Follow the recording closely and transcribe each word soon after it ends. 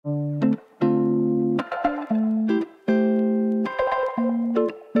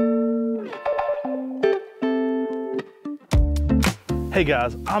Hey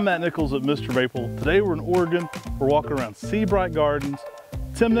guys, I'm Matt Nichols at Mr. Maple. Today we're in Oregon. We're walking around Seabright Gardens.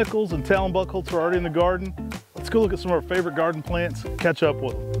 Tim Nichols and Talon Buchholz are already in the garden. Let's go look at some of our favorite garden plants, catch up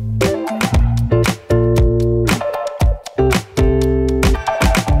with them.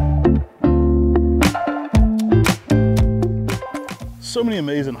 So many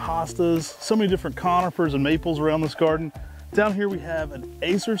amazing hostas, so many different conifers and maples around this garden. Down here we have an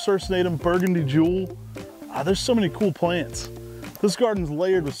Acer circinatum burgundy jewel. There's so many cool plants. This garden's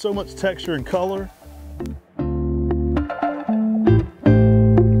layered with so much texture and color.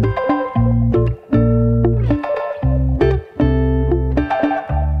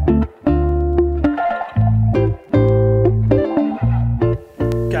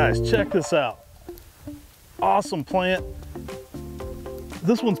 Guys, check this out. Awesome plant.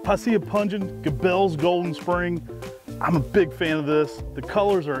 This one's Passia pungent, Gabelle's Golden Spring. I'm a big fan of this. The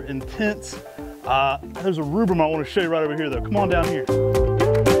colors are intense. There's a rubrum I want to show you right over here though. Come on down here.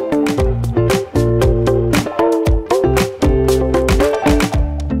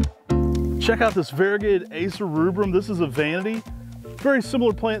 Check out this variegated Acer rubrum. This is a vanity. Very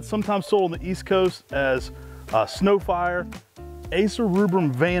similar plant, sometimes sold on the East Coast as snowfire. Acer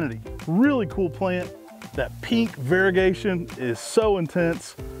rubrum vanity. Really cool plant. That pink variegation is so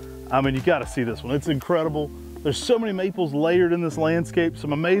intense. I mean, you gotta see this one. It's incredible. There's so many maples layered in this landscape,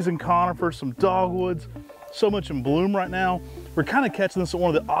 some amazing conifers, some dogwoods, so much in bloom right now. We're kind of catching this at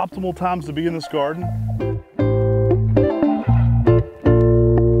one of the optimal times to be in this garden.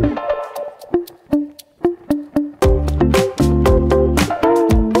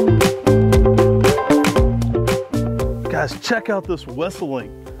 Guys, check out this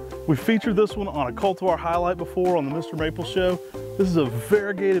Wesseling. We featured this one on a cultivar highlight before on the Mr. Maple show. This is a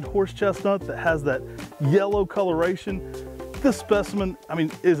variegated horse chestnut that has that yellow coloration. This specimen, I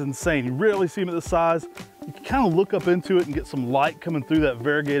mean, is insane. You rarely see them at this size. You can kind of look up into it and get some light coming through that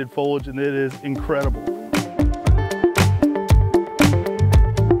variegated foliage, and it is incredible.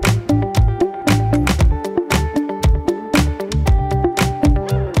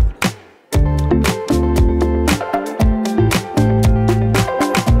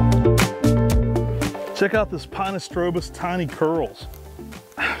 Check out this Pinus strobus tiny curls.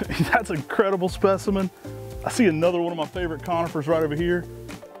 That's an incredible specimen. I see another one of my favorite conifers right over here.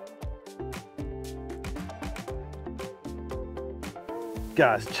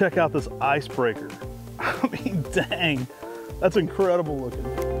 Guys, check out this icebreaker. I mean, dang, that's incredible looking.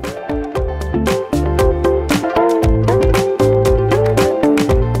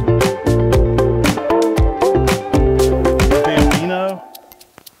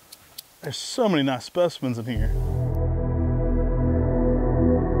 There's so many nice specimens in here.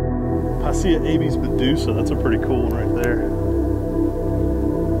 Passia abies Medusa, that's a pretty cool one right there.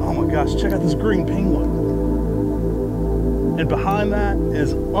 Oh my gosh, check out this green penguin. And behind that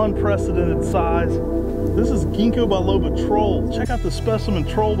is unprecedented size. This is Ginkgo biloba troll. Check out the specimen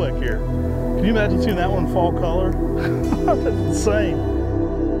troll back here. Can you imagine seeing that one in fall color? That's insane.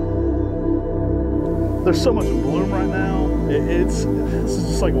 There's so much in bloom right now. This is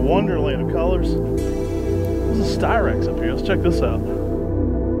just like a wonderland of colors. There's a Styrex up here. Let's check this out.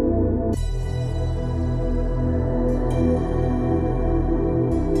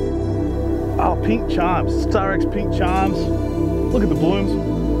 Oh, pink chimes. Styrex pink chimes. Look at the blooms.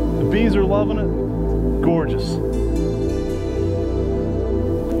 The bees are loving it. Gorgeous.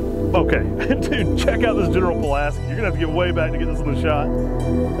 Okay, dude, check out this General Pulaski. You're gonna have to get way back to get this in the shot.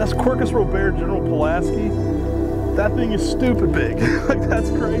 That's Quercus robert General Pulaski. That thing is stupid big. Like, that's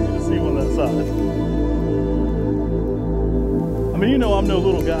crazy to see one that size. I mean, you know I'm no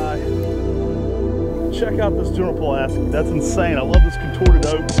little guy. Check out this General Pulaski. That's insane. I love this contorted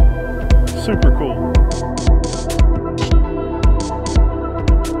oak. Super cool.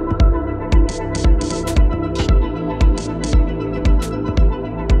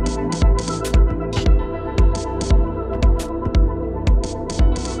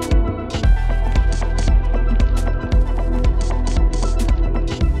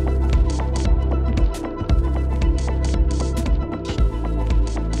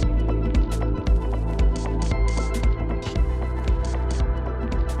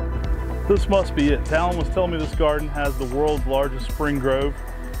 This must be it. Talon was telling me this garden has the world's largest spring grove,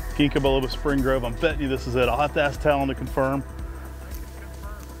 Ginkgo biloba spring grove. I'm betting you this is it. I'll have to ask Talon to confirm.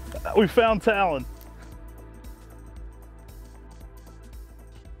 We found Talon.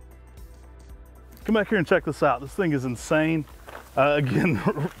 Come back here and check this out. This thing is insane. Again,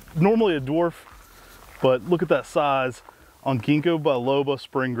 normally a dwarf, but look at that size on Ginkgo biloba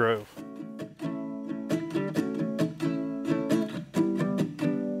spring grove.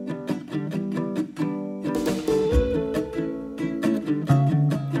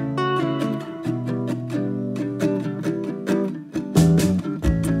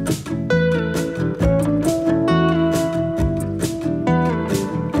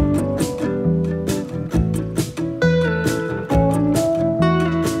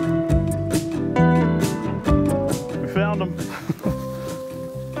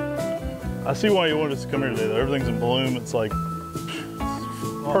 I see why you wanted us to come here today though. Everything's in bloom. It's like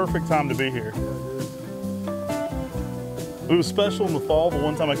perfect time to be here. It was special in the fall, the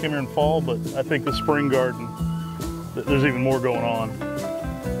one time I came here in fall, but I think the spring garden, there's even more going on.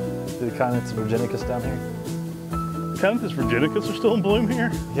 The Echinus virginicus down here. Echinus virginicus are still in bloom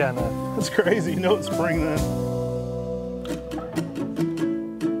here? Yeah, no. That's crazy. You know it's spring then.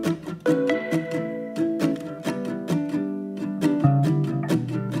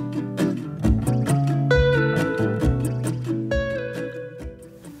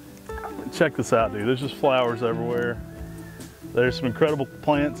 Check this out, dude. There's just flowers everywhere. There's some incredible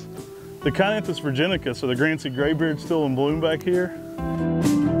plants. The Echinus virginicus, or the Grand Sea Graybeard, still in bloom back here.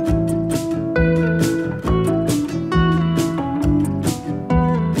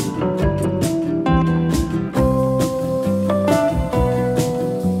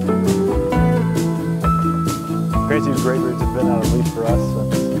 Grand Sea Graybeards have been out of leaf for us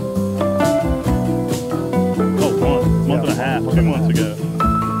since... Oh, month and a half, 2 months ago.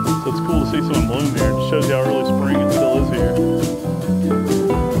 So it's cool to see some in bloom here. It just shows you how early spring it still is here.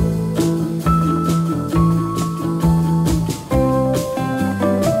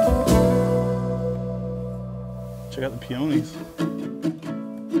 Check out the peonies.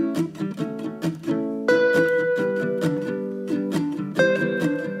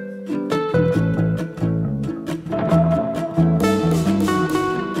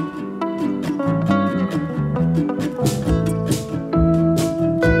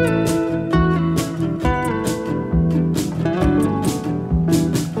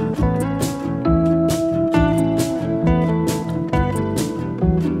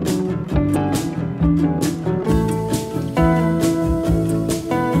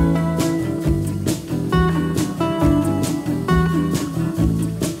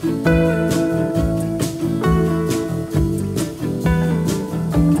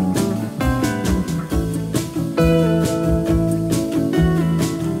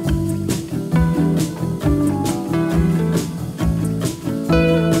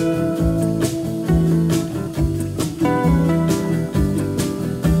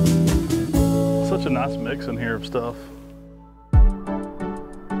 Such a nice mix in here of stuff.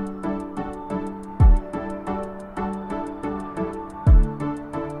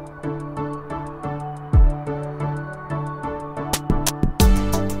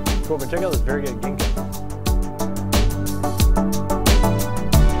 Corbin, check out this variegated ginkgo.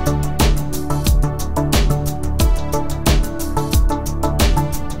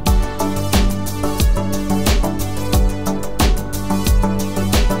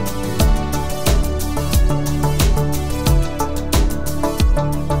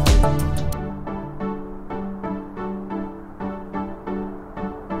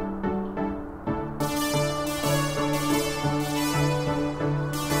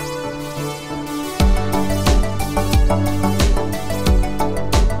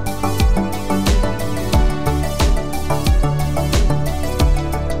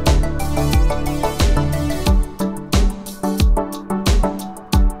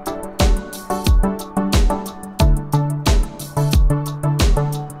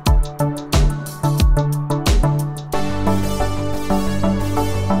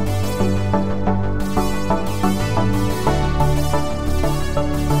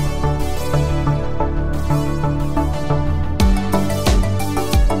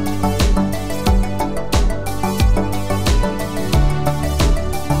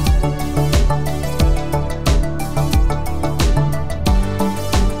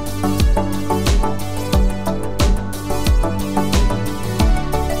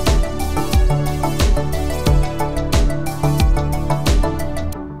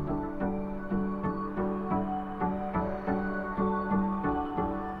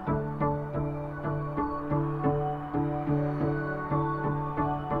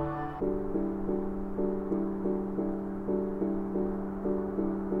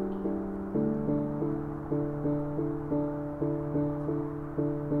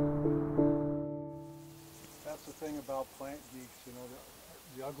 About plant geeks, you know,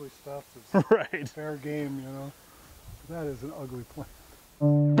 the ugly stuff is Right. fair game, you know. That is an ugly plant.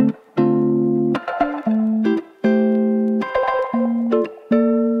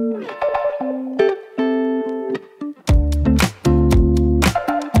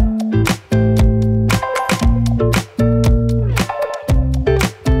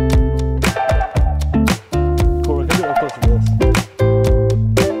 Corbin, come get real close to this.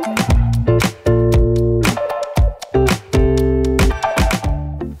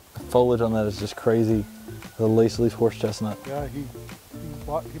 Foliage on that is just crazy. The lace leaf horse chestnut. Yeah, he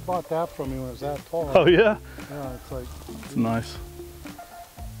bought that from me when it was that tall. Oh yeah? Yeah, it's like... It's nice.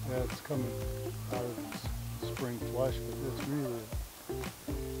 Yeah, it's coming out of its spring flush, but it's really,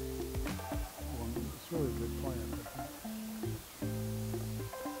 it's really a good plant.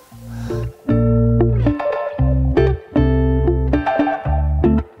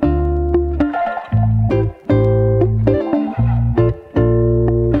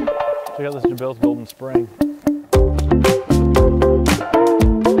 Check out this Jabel's Golden Spring.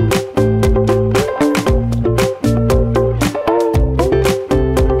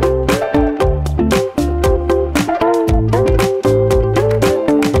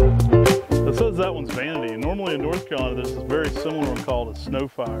 Normally in North Carolina, there's this very similar one called a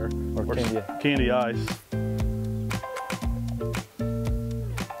snowfire or candy ice.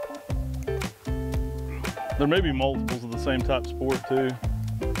 There may be multiples of the same type sport too.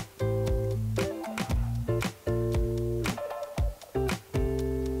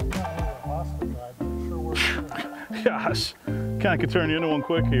 Gosh, kind of could turn you into one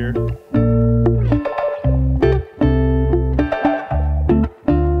quick here.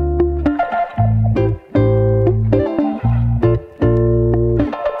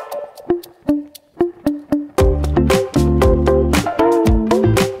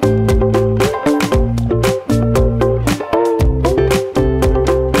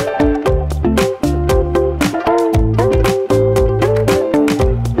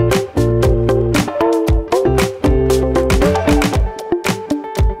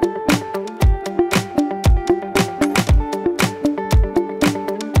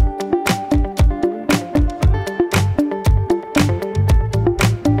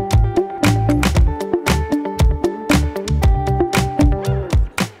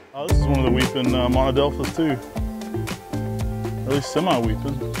 Monodelphus too, at least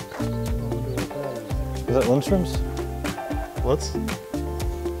semi-weeping. Is that Lindstrom's? Let's.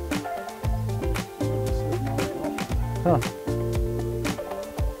 Huh.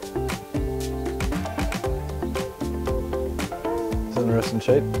 It's an interesting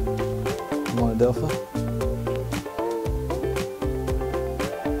shape. Monodelpha.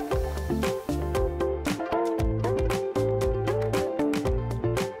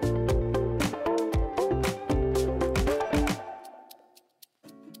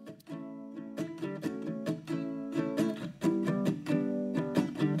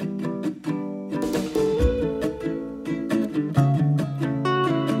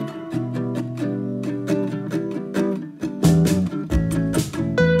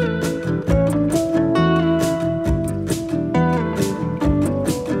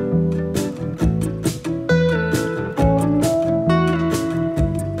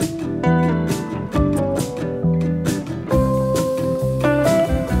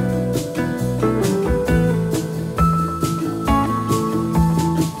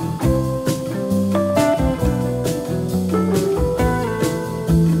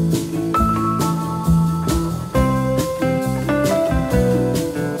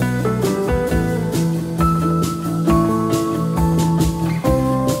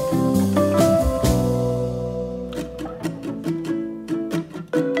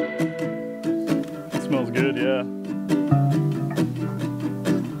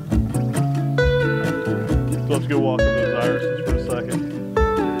 Let's go walk over those irises for a second.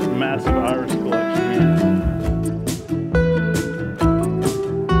 Massive iris collection here.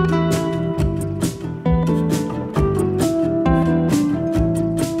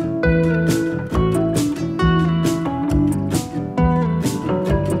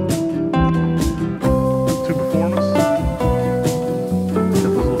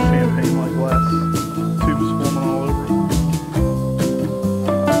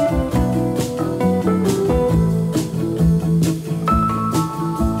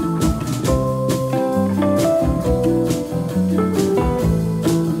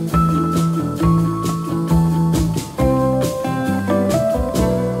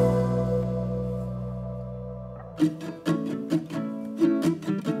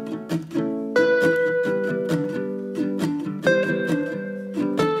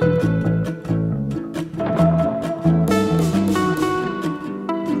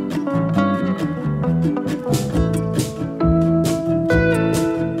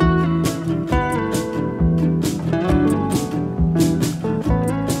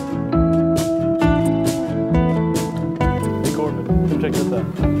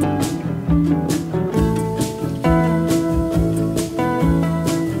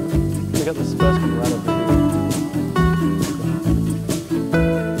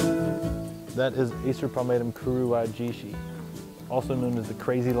 That is Acer palmatum kuruai jishi, also known as the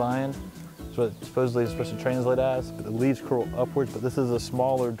crazy lion. That's what supposedly it's supposed to translate as, but the leaves curl upwards, but this is a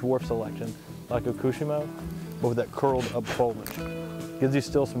smaller dwarf selection, like Okushimo, but with that curled up foliage. Gives you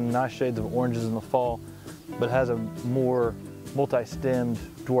still some nice shades of oranges in the fall, but has a more multi-stemmed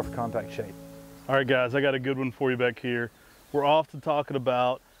dwarf compact shape. All right guys, I got a good one for you back here. We're off to talking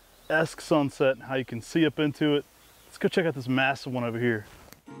about Esk Sunset and how you can see up into it. Let's go check out this massive one over here.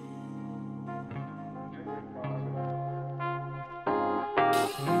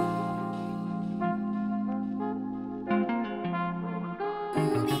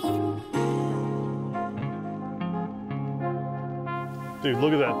 Dude,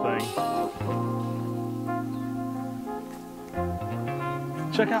 look at that thing.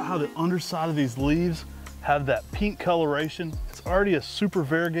 Check out how the underside of these leaves have that pink coloration. It's already a super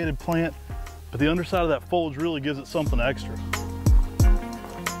variegated plant, but the underside of that foliage really gives it something extra.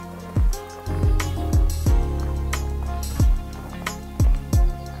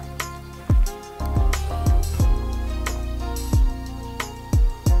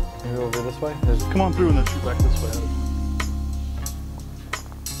 Maybe over this way? Come on through and then shoot back this way.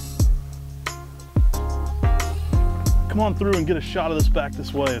 Come on through and get a shot of this back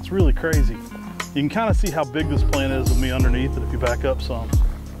this way. It's really crazy. You can kind of see how big this plant is with me underneath it if you back up some.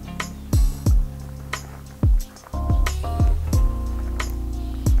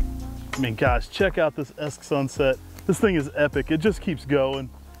 I mean, guys, check out this Esk Sunset. This thing is epic. It just keeps going.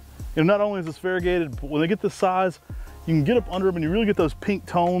 You know, not only is this variegated, but when they get this size, you can get up under them and you really get those pink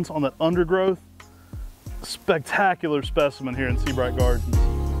tones on that undergrowth. Spectacular specimen here in Seabright Gardens.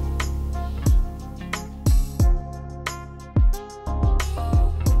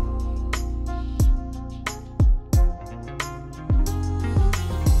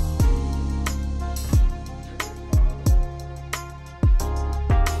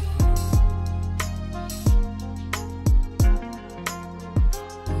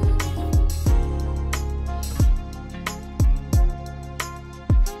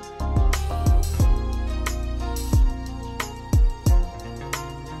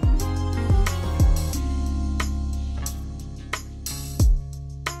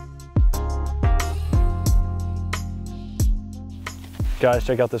 Guys,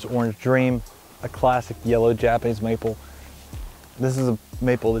 check out this Orange Dream, a classic yellow Japanese maple. This is a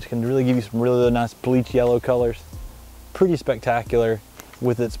maple that can really give you some really nice bleach yellow colors. Pretty spectacular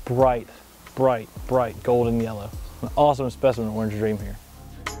with its bright, bright, bright golden yellow. An awesome specimen Orange Dream here.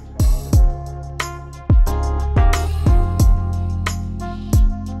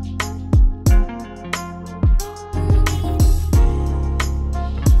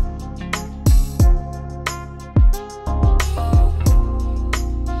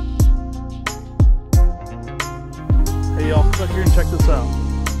 Y'all come back here and check this out.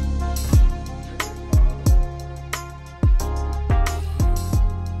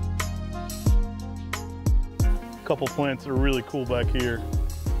 A couple plants that are really cool back here.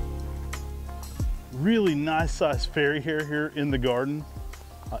 Really nice size fairy hair here in the garden.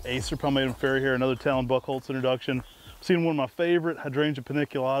 Acer palmatum fairy hair, another Talon Buchholz introduction. Seeing one of my favorite hydrangea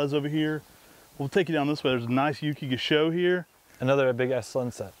paniculatas over here. We'll take you down this way. There's a nice Yuki Gasho here. Another big ass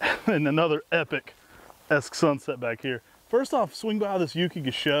sunset. And another epic Esk Sunset back here. First off, swing by this Yuki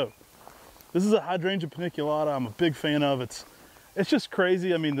Gasho. This is a hydrangea paniculata I'm a big fan of. It's just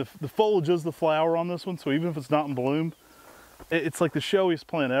crazy. I mean, the foliage is the flower on this one, so even if it's not in bloom, it's like the showiest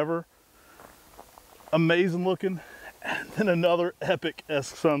plant ever. Amazing looking. And then another epic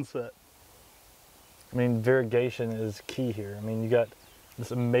Esk Sunset. I mean, variegation is key here. I mean, you got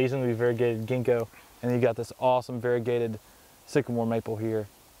this amazingly variegated ginkgo, and you got this awesome variegated sycamore maple here,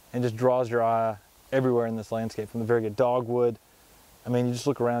 and just draws your eye everywhere in this landscape, from the variegated dogwood. I mean, you just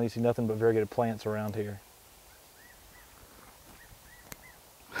look around, you see nothing but variegated plants around here.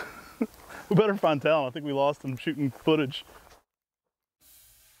 We better find Talon. I think we lost him shooting footage.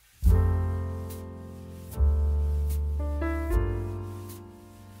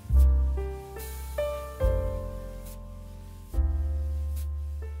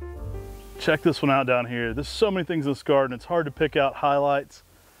 Check this one out down here. There's so many things in this garden, it's hard to pick out highlights.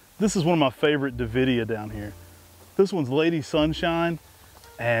 This is one of my favorite Davidia down here. This one's Lady Sunshine,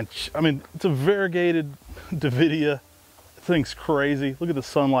 and I mean, it's a variegated Davidia. The thing's crazy. Look at the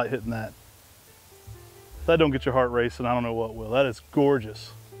sunlight hitting that. If that don't get your heart racing, I don't know what will. That is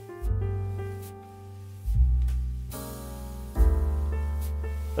gorgeous.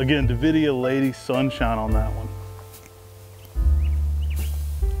 Again, Davidia Lady Sunshine on that one.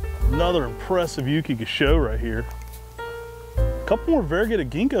 Another impressive Yuki Gasho right here. A couple more variegated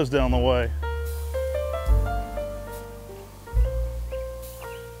ginkgos down the way.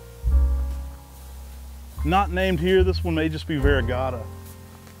 Not named here, this one may just be variegata,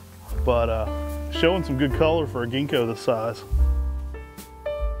 but showing some good color for a ginkgo this size.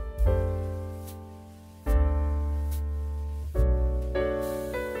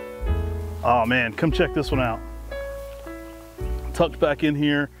 Oh man, come check this one out. Tucked back in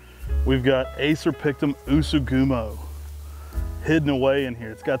here, we've got Acer pictum usugumo hidden away in here.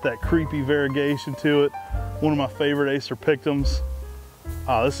 It's got that creepy variegation to it. One of my favorite Acer pictums.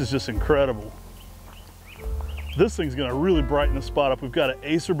 Oh, this is just incredible. This thing's gonna really brighten the spot up. We've got an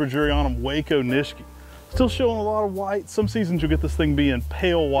Acer Bergerianum Waco Nishiki. Still showing a lot of white. Some seasons you'll get this thing being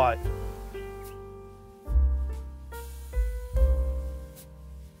pale white.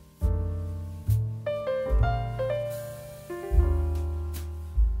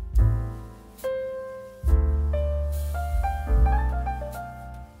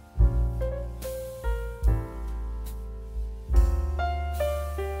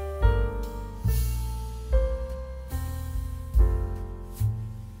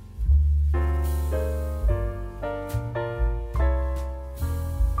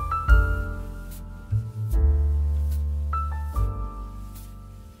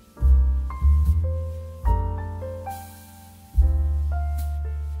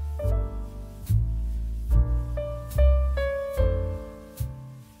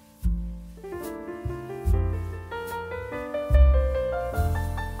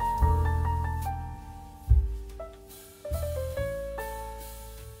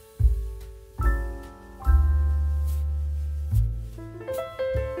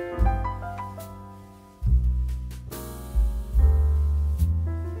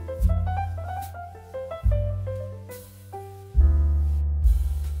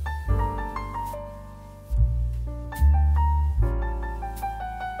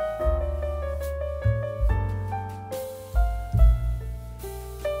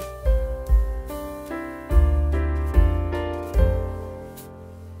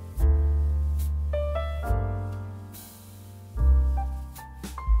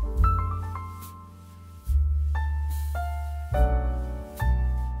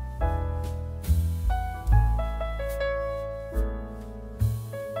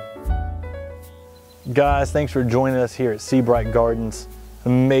 Guys, thanks for joining us here at Seabright Gardens.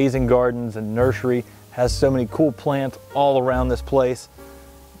 Amazing gardens and nursery. Has so many cool plants all around this place.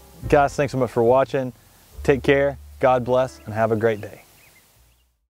 Guys, thanks so much for watching. Take care, God bless, and have a great day.